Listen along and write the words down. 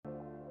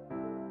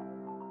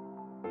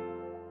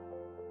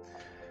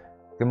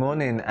Good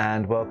morning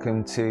and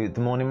welcome to The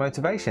Morning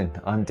Motivation.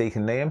 I'm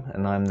Deacon Liam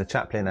and I'm the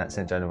chaplain at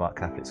St Joan of Arc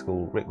Catholic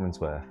School,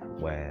 Rickmansworth,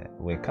 where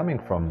we're coming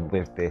from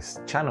with this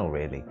channel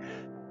really,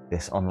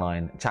 this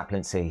online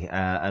chaplaincy.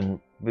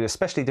 And we're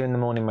especially doing the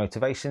morning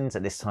motivations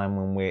at this time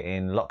when we're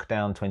in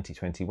lockdown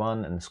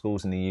 2021 and the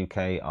schools in the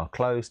UK are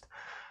closed,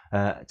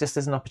 just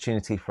as an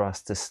opportunity for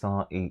us to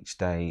start each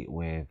day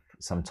with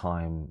some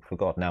time for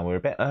God. Now we're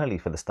a bit early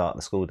for the start of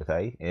the school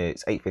today.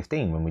 It's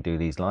 8:15 when we do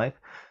these live.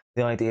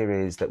 The idea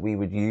is that we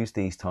would use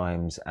these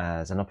times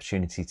as an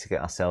opportunity to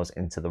get ourselves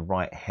into the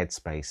right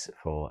headspace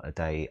for a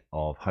day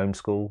of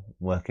homeschool,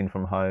 working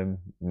from home,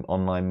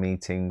 online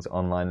meetings,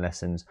 online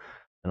lessons,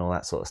 and all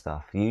that sort of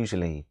stuff.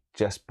 Usually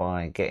just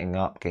by getting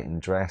up, getting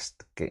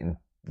dressed, getting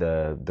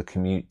the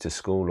commute to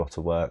school or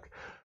to work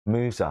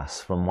moves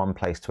us from one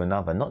place to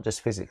another, not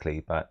just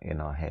physically, but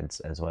in our heads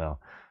as well.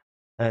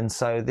 And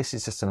so this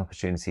is just an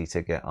opportunity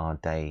to get our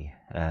day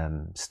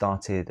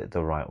started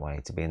the right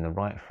way, to be in the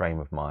right frame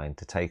of mind,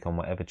 to take on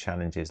whatever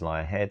challenges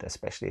lie ahead,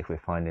 especially if we're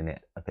finding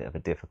it a bit of a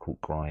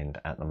difficult grind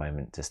at the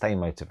moment, to stay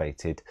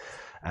motivated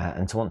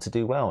and to want to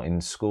do well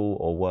in school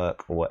or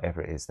work or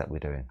whatever it is that we're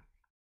doing.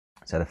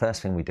 So the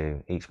first thing we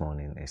do each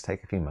morning is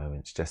take a few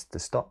moments just to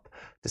stop,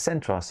 to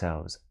center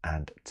ourselves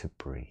and to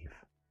breathe.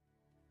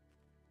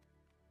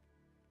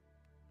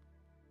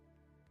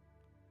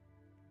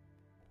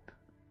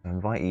 I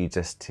invite you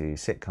just to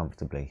sit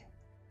comfortably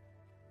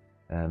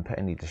and put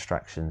any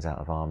distractions out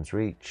of arm's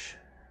reach.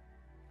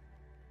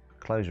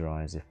 Close your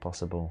eyes if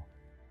possible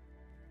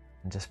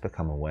and just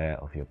become aware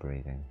of your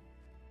breathing.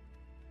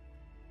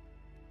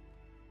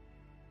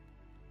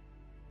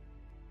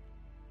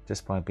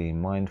 Just by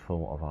being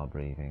mindful of our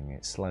breathing,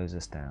 it slows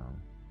us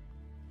down.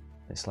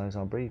 It slows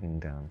our breathing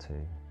down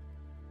too.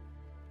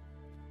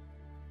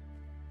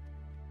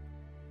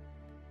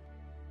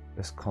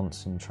 Just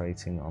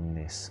concentrating on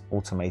this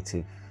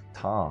automated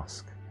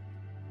task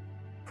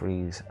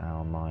frees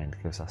our mind,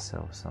 gives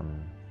ourselves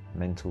some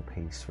mental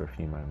peace for a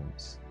few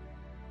moments.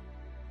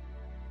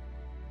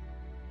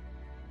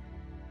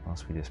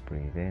 Whilst we just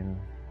breathe in,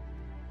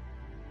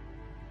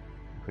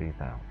 breathe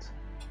out.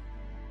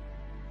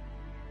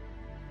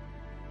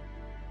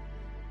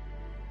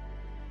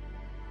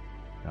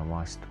 Now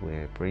whilst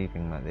we're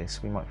breathing like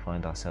this, we might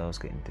find ourselves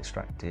getting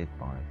distracted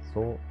by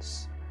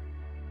thoughts,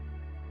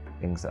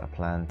 things that are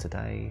planned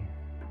today,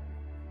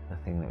 the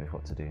thing that we've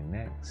got to do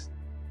next.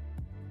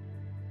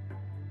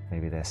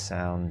 Maybe there's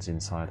sounds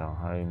inside our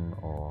home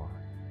or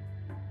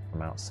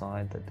from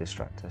outside that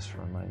distract us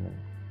for a moment.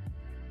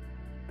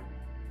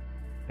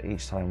 But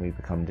each time we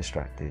become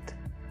distracted,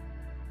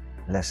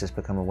 let's just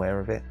become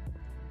aware of it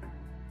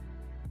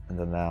and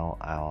allow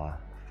our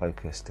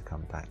focus to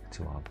come back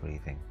to our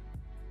breathing.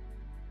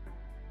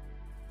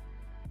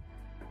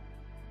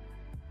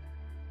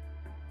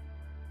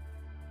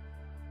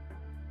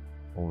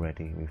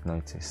 Already we've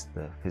noticed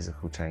the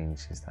physical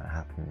changes that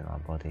happen in our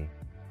body.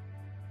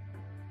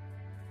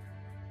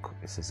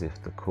 It's as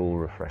if the cool,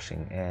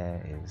 refreshing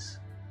air is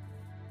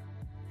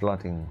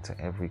flooding to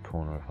every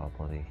corner of our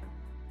body,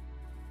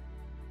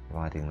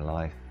 providing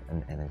life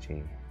and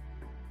energy,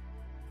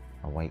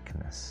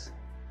 awakeness,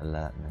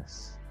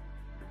 alertness,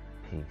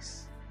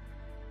 peace.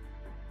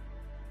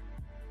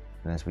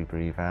 And as we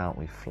breathe out,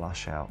 we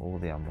flush out all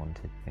the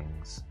unwanted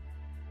things.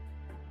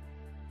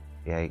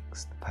 The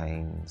aches, the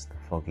pains, the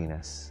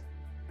fogginess,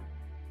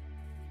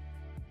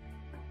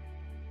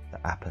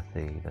 the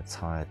apathy, the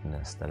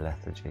tiredness, the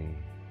lethargy,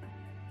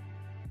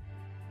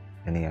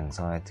 any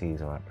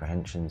anxieties or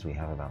apprehensions we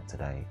have about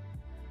today.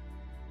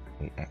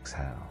 We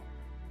exhale,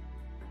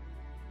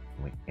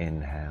 we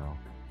inhale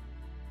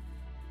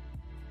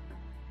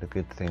the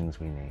good things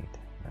we need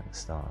at the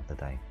start of the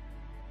day.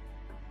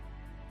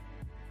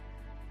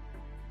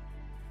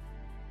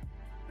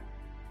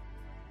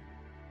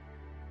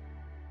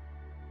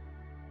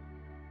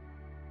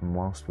 And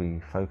whilst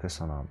we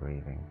focus on our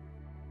breathing,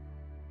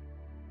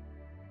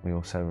 we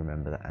also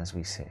remember that as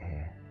we sit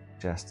here,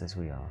 just as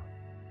we are,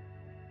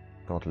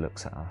 God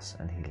looks at us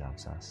and He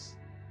loves us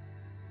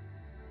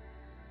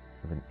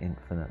with an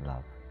infinite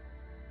love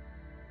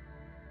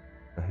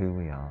for who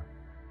we are,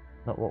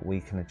 not what we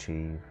can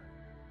achieve,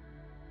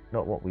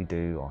 not what we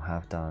do or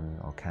have done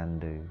or can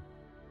do.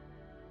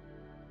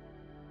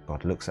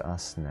 God looks at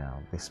us now,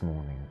 this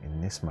morning, in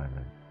this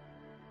moment,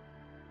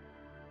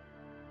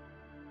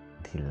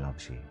 He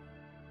loves you.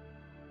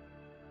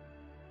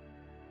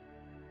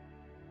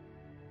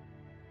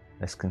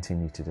 Let's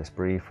continue to just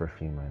breathe for a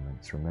few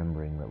moments,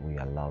 remembering that we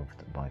are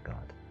loved by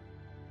God.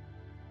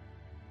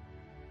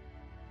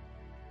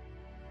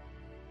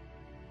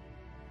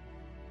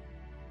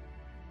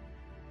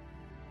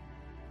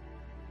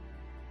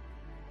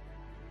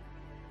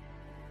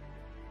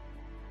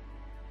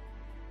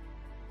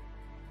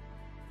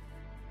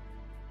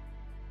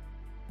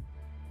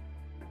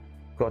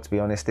 Got to be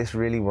honest, this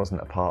really wasn't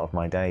a part of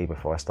my day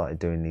before I started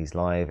doing these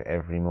live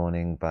every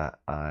morning, but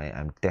I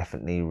am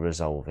definitely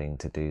resolving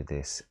to do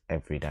this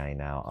every day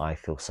now. I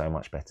feel so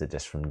much better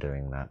just from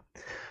doing that.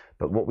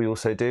 But what we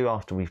also do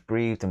after we've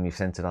breathed and we've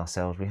centered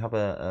ourselves, we have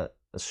a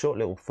a short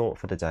little thought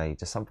for the day,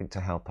 just something to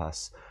help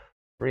us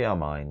free our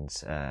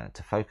minds,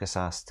 to focus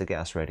us, to get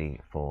us ready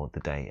for the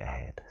day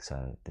ahead.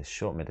 So this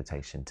short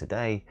meditation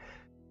today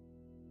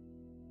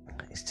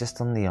is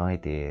just on the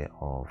idea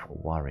of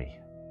worry.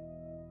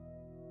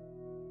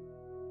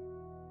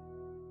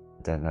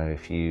 I don't know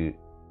if you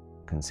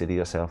consider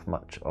yourself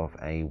much of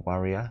a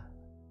worrier.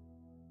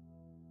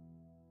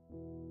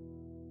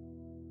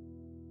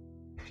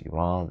 If you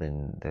are,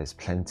 then there's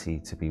plenty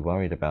to be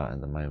worried about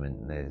at the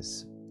moment.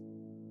 There's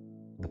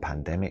the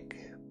pandemic.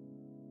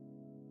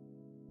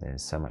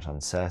 There's so much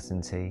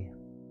uncertainty.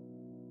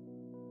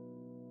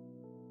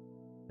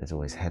 There's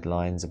always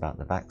headlines about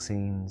the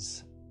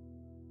vaccines.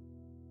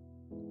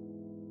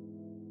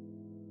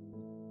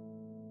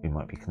 We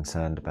might be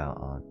concerned about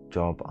our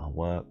job, our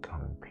work,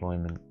 our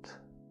employment.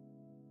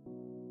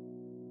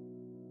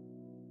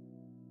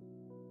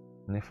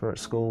 And if we're at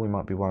school, we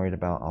might be worried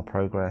about our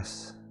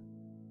progress,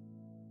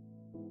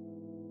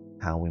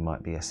 how we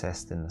might be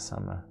assessed in the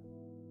summer.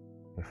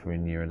 If we're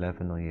in year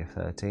 11 or year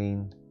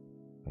 13,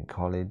 in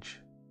college.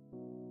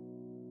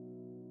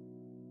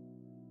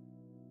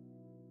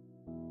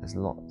 There's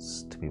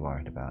lots to be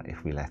worried about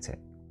if we let it.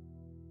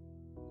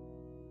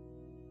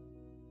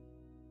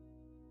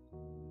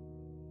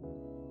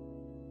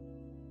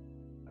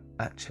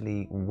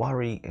 Actually,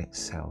 worry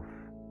itself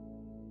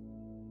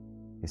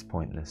is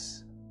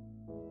pointless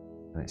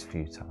and it's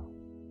futile.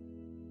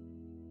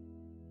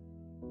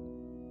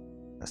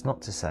 That's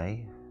not to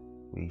say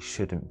we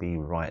shouldn't be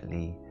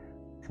rightly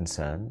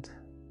concerned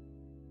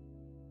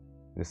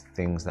with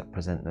things that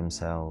present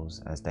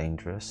themselves as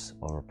dangerous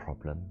or a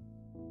problem.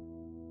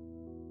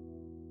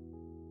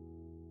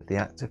 But the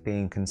act of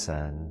being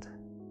concerned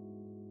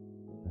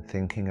and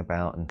thinking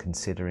about and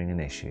considering an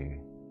issue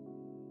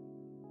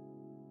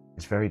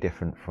is very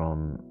different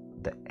from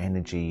the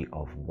energy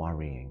of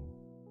worrying,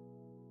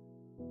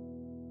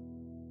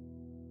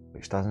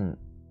 which doesn't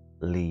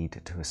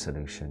lead to a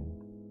solution.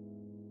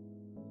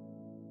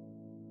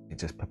 It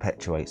just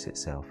perpetuates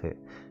itself. It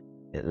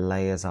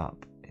layers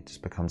up. It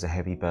just becomes a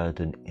heavy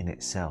burden in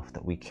itself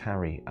that we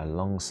carry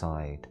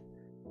alongside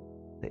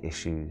the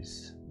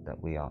issues that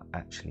we are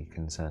actually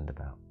concerned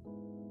about.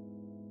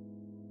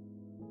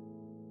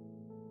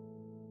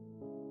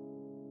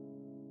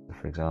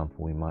 For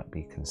example, we might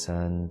be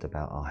concerned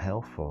about our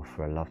health or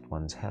for a loved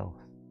one's health.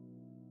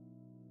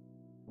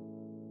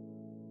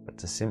 But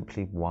to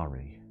simply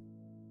worry,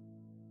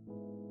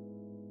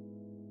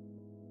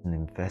 an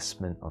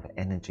investment of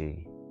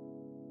energy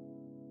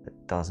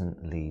that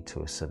doesn't lead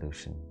to a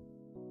solution.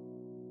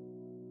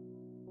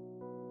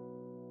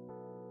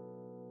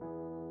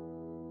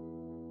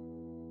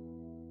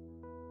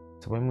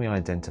 So when we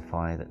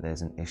identify that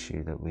there's an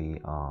issue that we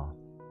are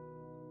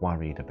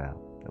worried about,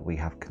 that we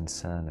have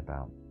concern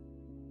about,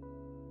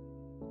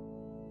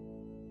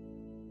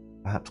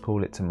 perhaps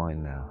call it to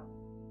mind now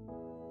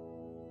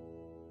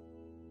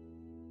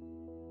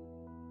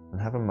and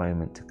have a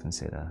moment to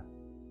consider,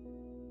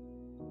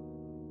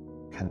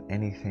 can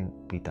anything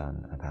be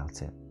done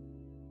about it?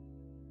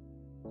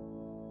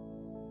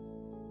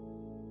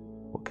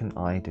 What can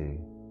I do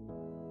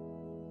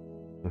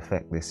to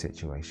affect this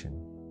situation?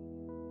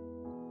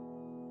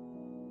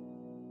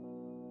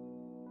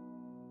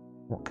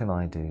 What can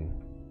I do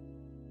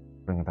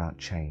to bring about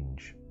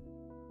change?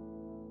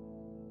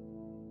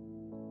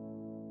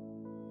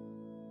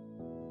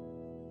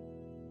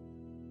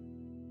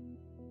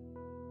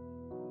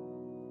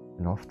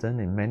 And often,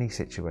 in many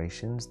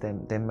situations,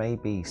 there may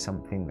be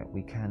something that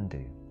we can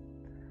do,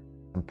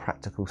 some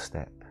practical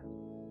step,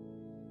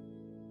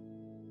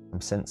 some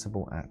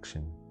sensible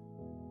action.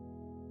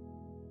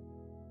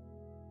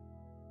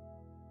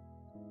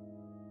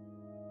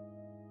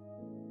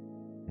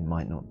 It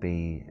might not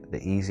be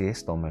the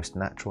easiest or most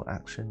natural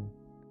action,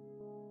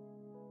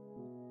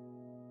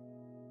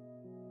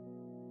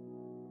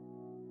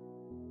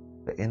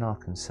 but in our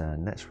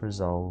concern, let's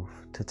resolve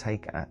to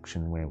take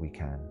action where we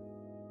can.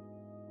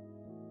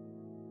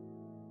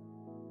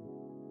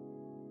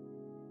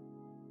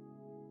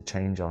 To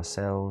change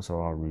ourselves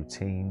or our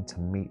routine to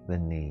meet the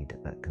need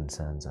that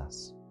concerns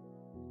us.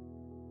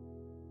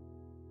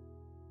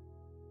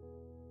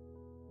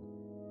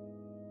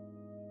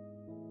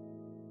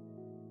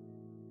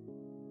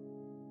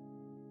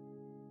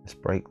 Let's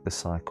break the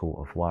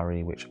cycle of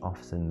worry, which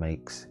often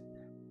makes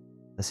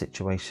the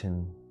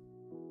situation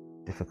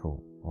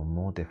difficult or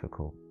more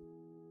difficult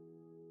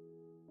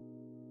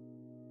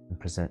and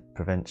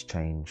prevents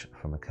change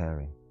from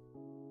occurring.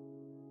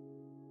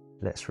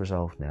 Let's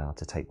resolve now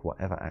to take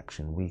whatever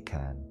action we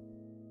can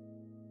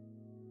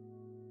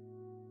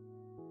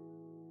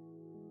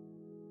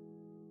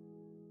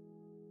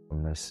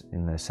in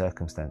those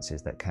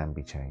circumstances that can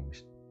be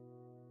changed.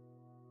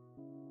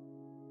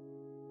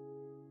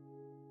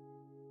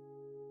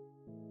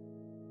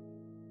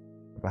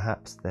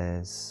 Perhaps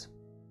there's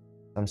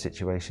some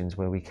situations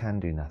where we can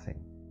do nothing.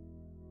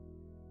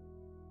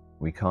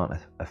 We can't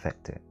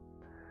affect it.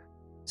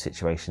 The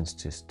situation's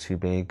just too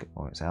big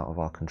or it's out of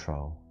our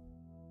control.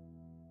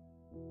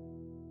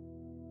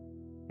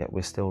 Yet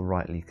we're still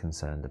rightly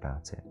concerned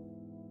about it.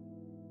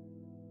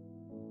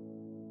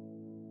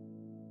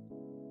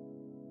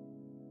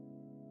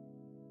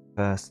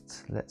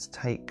 First, let's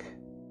take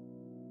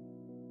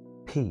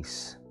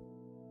peace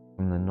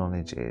from the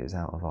knowledge it is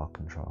out of our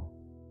control.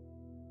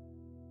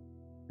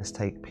 Let's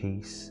take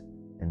peace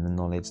in the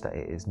knowledge that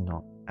it is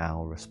not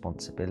our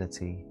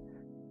responsibility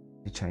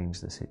to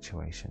change the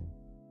situation.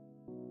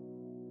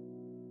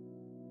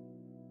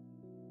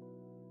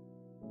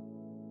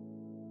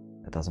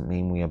 That doesn't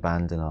mean we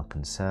abandon our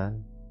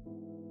concern,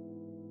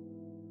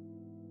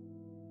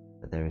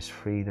 but there is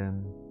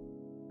freedom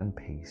and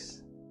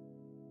peace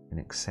in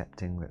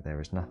accepting that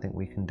there is nothing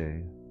we can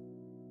do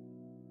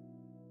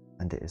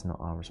and it is not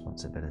our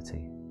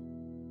responsibility.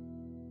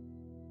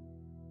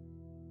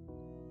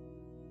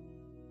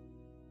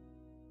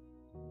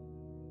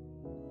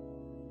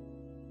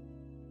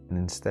 And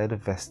instead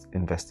of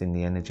investing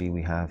the energy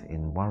we have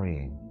in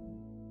worrying,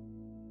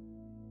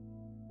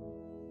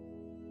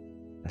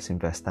 let's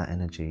invest that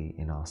energy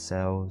in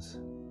ourselves,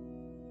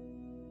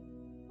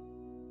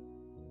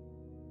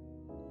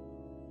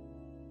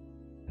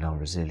 in our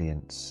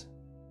resilience,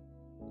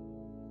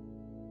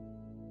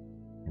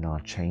 in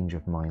our change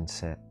of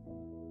mindset.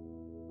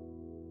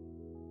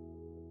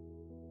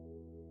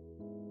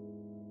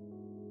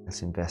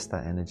 Let's invest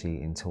that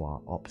energy into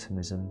our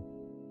optimism,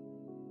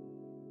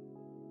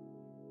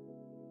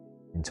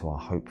 into our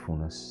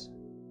hopefulness.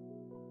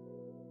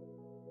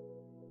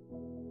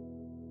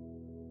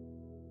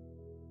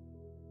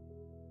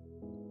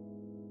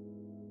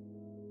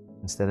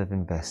 Instead of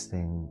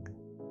investing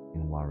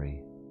in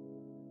worry,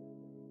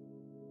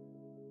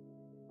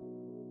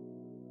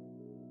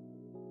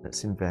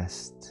 let's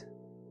invest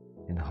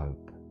in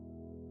hope.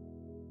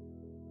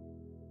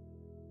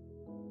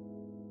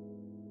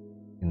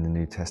 In the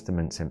New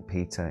Testament, St.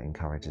 Peter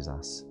encourages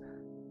us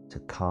to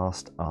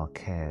cast our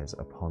cares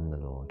upon the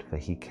Lord, for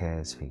he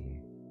cares for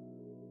you.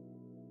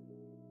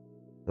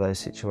 For those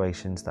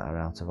situations that are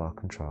out of our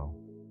control,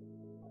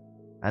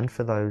 and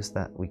for those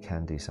that we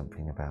can do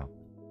something about.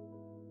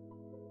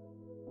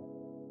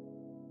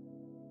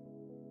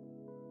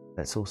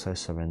 Let's also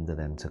surrender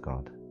them to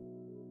God.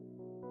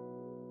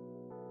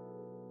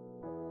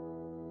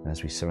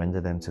 As we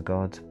surrender them to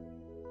God,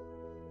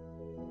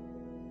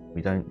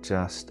 we don't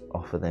just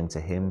offer them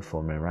to Him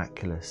for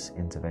miraculous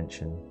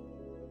intervention,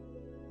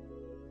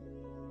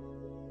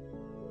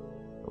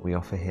 but we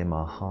offer Him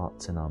our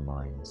hearts and our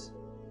minds,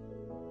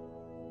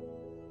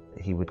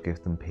 that He would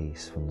give them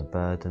peace from the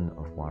burden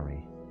of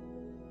worry.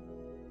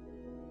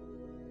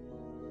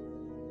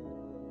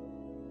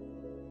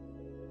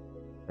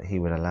 That He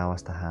would allow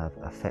us to have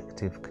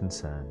effective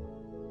concern.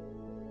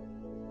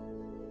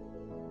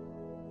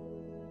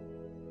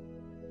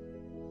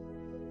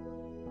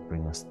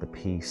 Bring us the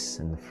peace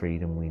and the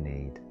freedom we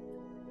need,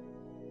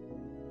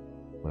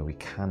 where we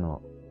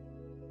cannot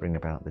bring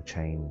about the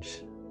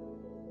change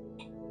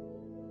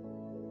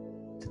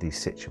to these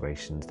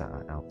situations that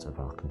are out of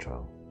our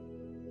control.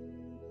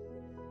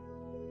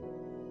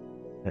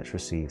 Let's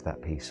receive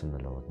that peace from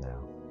the Lord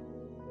now.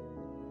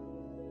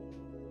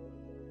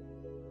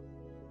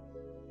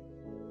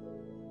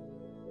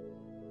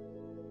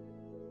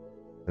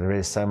 There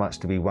is so much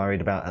to be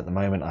worried about at the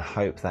moment. I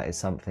hope that is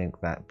something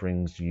that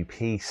brings you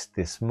peace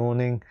this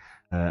morning.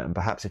 And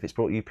perhaps if it's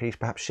brought you peace,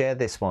 perhaps share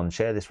this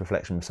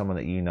reflection with someone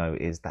that you know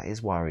that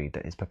is worried,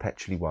 that is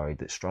perpetually worried,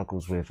 that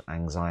struggles with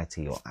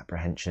anxiety or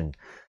apprehension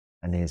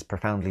and is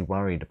profoundly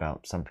worried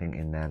about something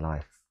in their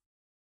life.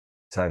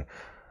 So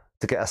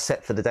to get us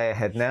set for the day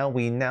ahead now,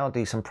 we now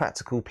do some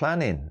practical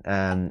planning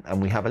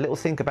and we have a little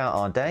think about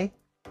our day.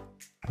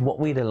 What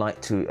we'd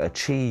like to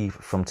achieve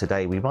from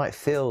today. We might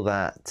feel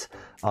that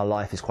our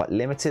life is quite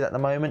limited at the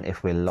moment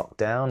if we're locked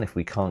down, if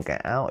we can't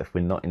get out, if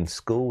we're not in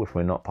school, if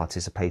we're not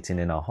participating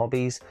in our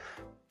hobbies.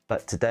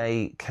 But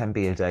today can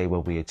be a day where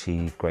we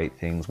achieve great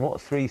things.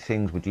 What 3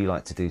 things would you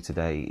like to do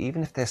today?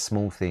 Even if they're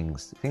small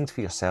things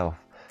for yourself.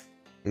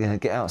 You're going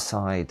to get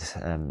outside.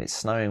 It's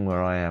snowing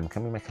where I am.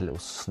 Can we make a little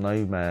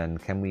snowman?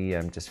 Can we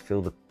just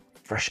feel the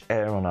fresh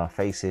air on our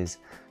faces?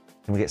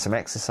 Can we get some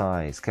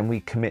exercise? Can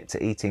we commit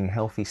to eating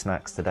healthy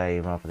snacks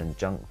today rather than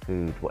junk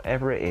food?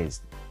 Whatever it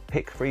is,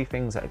 pick 3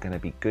 things that are going to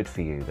be good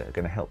for you, that are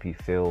going to help you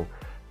feel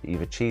that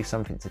you've achieved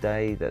something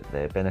today, that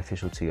they're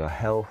beneficial to your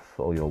health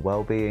or your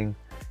well-being.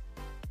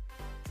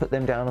 Put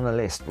them down on a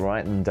list,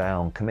 write them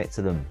down, commit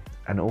to them.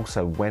 And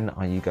also, when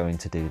are you going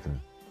to do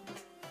them?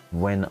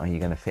 When are you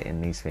going to fit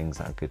in these things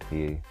that are good for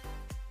you?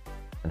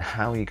 And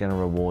how are you going to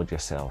reward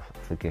yourself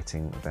for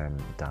getting them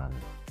done?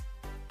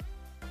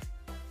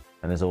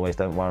 And as always,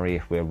 don't worry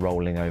if we're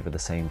rolling over the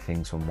same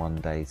things from one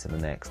day to the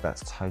next.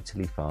 That's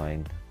totally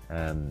fine.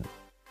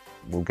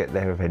 We'll get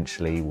there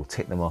eventually. We'll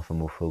tick them off and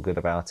we'll feel good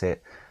about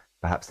it.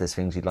 Perhaps there's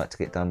things you'd like to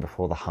get done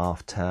before the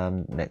half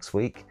term next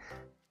week.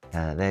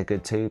 They're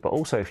good too. But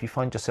also, if you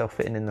find yourself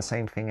fitting in the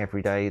same thing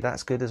every day,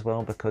 that's good as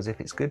well, because if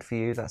it's good for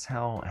you, that's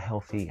how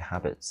healthy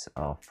habits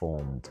are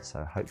formed.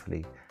 So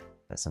hopefully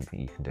that's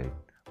something you can do.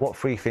 What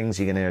 3 things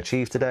are you going to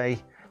achieve today?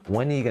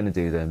 When are you going to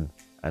do them?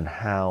 And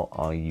how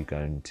are you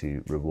going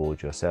to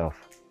reward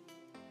yourself?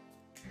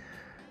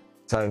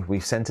 So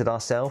we've centered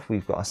ourselves,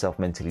 we've got ourselves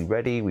mentally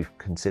ready, we've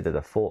considered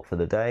a thought for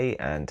the day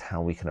and how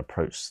we can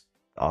approach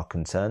our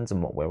concerns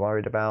and what we're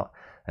worried about.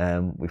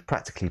 We've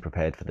practically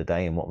prepared for the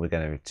day and what we're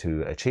going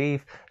to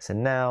achieve. So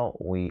now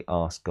we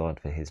ask God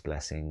for his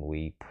blessing.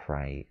 We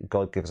pray.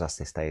 God gives us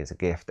this day as a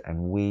gift,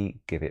 and we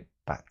give it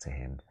back to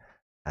him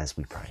as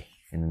we pray.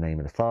 In the name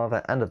of the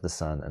Father, and of the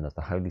Son, and of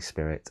the Holy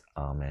Spirit.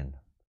 Amen.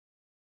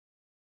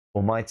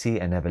 Almighty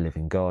and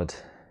ever-living God,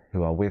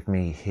 who are with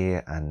me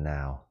here and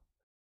now,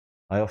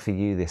 I offer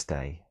you this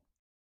day.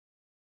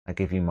 I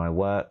give you my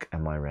work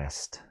and my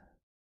rest,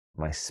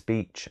 my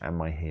speech and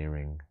my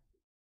hearing,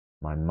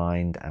 my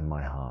mind and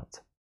my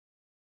heart.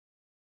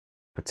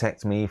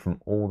 Protect me from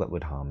all that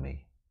would harm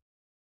me.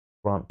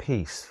 Grant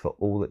peace for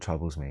all that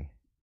troubles me.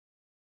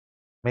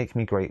 Make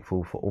me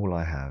grateful for all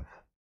I have,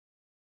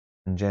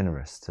 and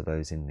generous to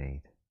those in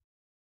need.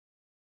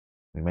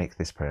 We make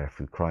this prayer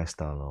through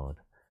Christ our Lord.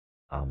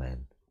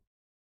 Amen.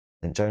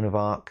 St. Joan of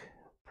Arc,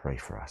 pray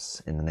for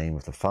us. In the name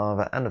of the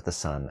Father, and of the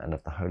Son, and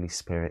of the Holy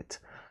Spirit.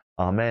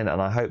 Amen. And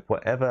I hope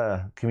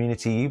whatever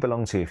community you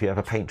belong to, if you have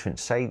a patron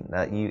saint,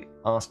 that you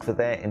ask for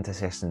their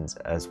intercessions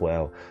as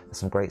well. There's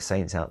some great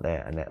saints out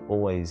there, and they're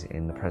always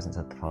in the presence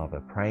of the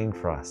Father praying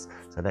for us.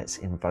 So let's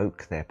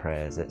invoke their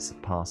prayers. Let's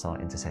pass our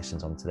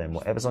intercessions on to them.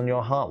 Whatever's on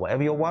your heart,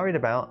 whatever you're worried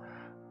about,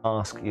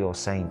 ask your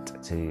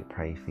saint to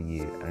pray for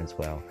you as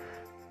well.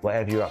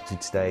 Whatever you're up to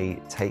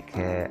today, take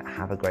care,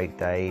 have a great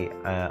day.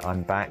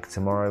 I'm back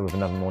tomorrow with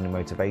another morning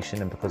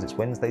motivation, and because it's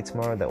Wednesday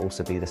tomorrow, there'll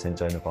also be the St.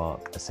 Joan of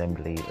Arc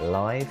Assembly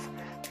live.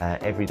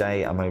 Every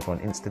day I'm over on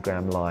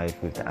Instagram live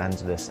with the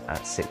Angelus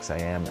at 6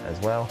 a.m. as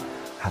well.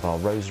 Have our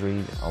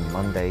rosary on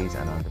Mondays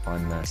and our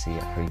Divine Mercy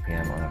at 3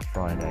 p.m. on a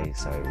Friday.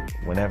 So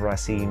whenever I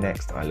see you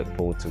next, I look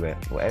forward to it.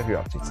 Whatever you're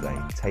up to today,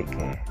 take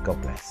care.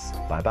 God bless.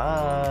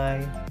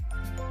 Bye-bye.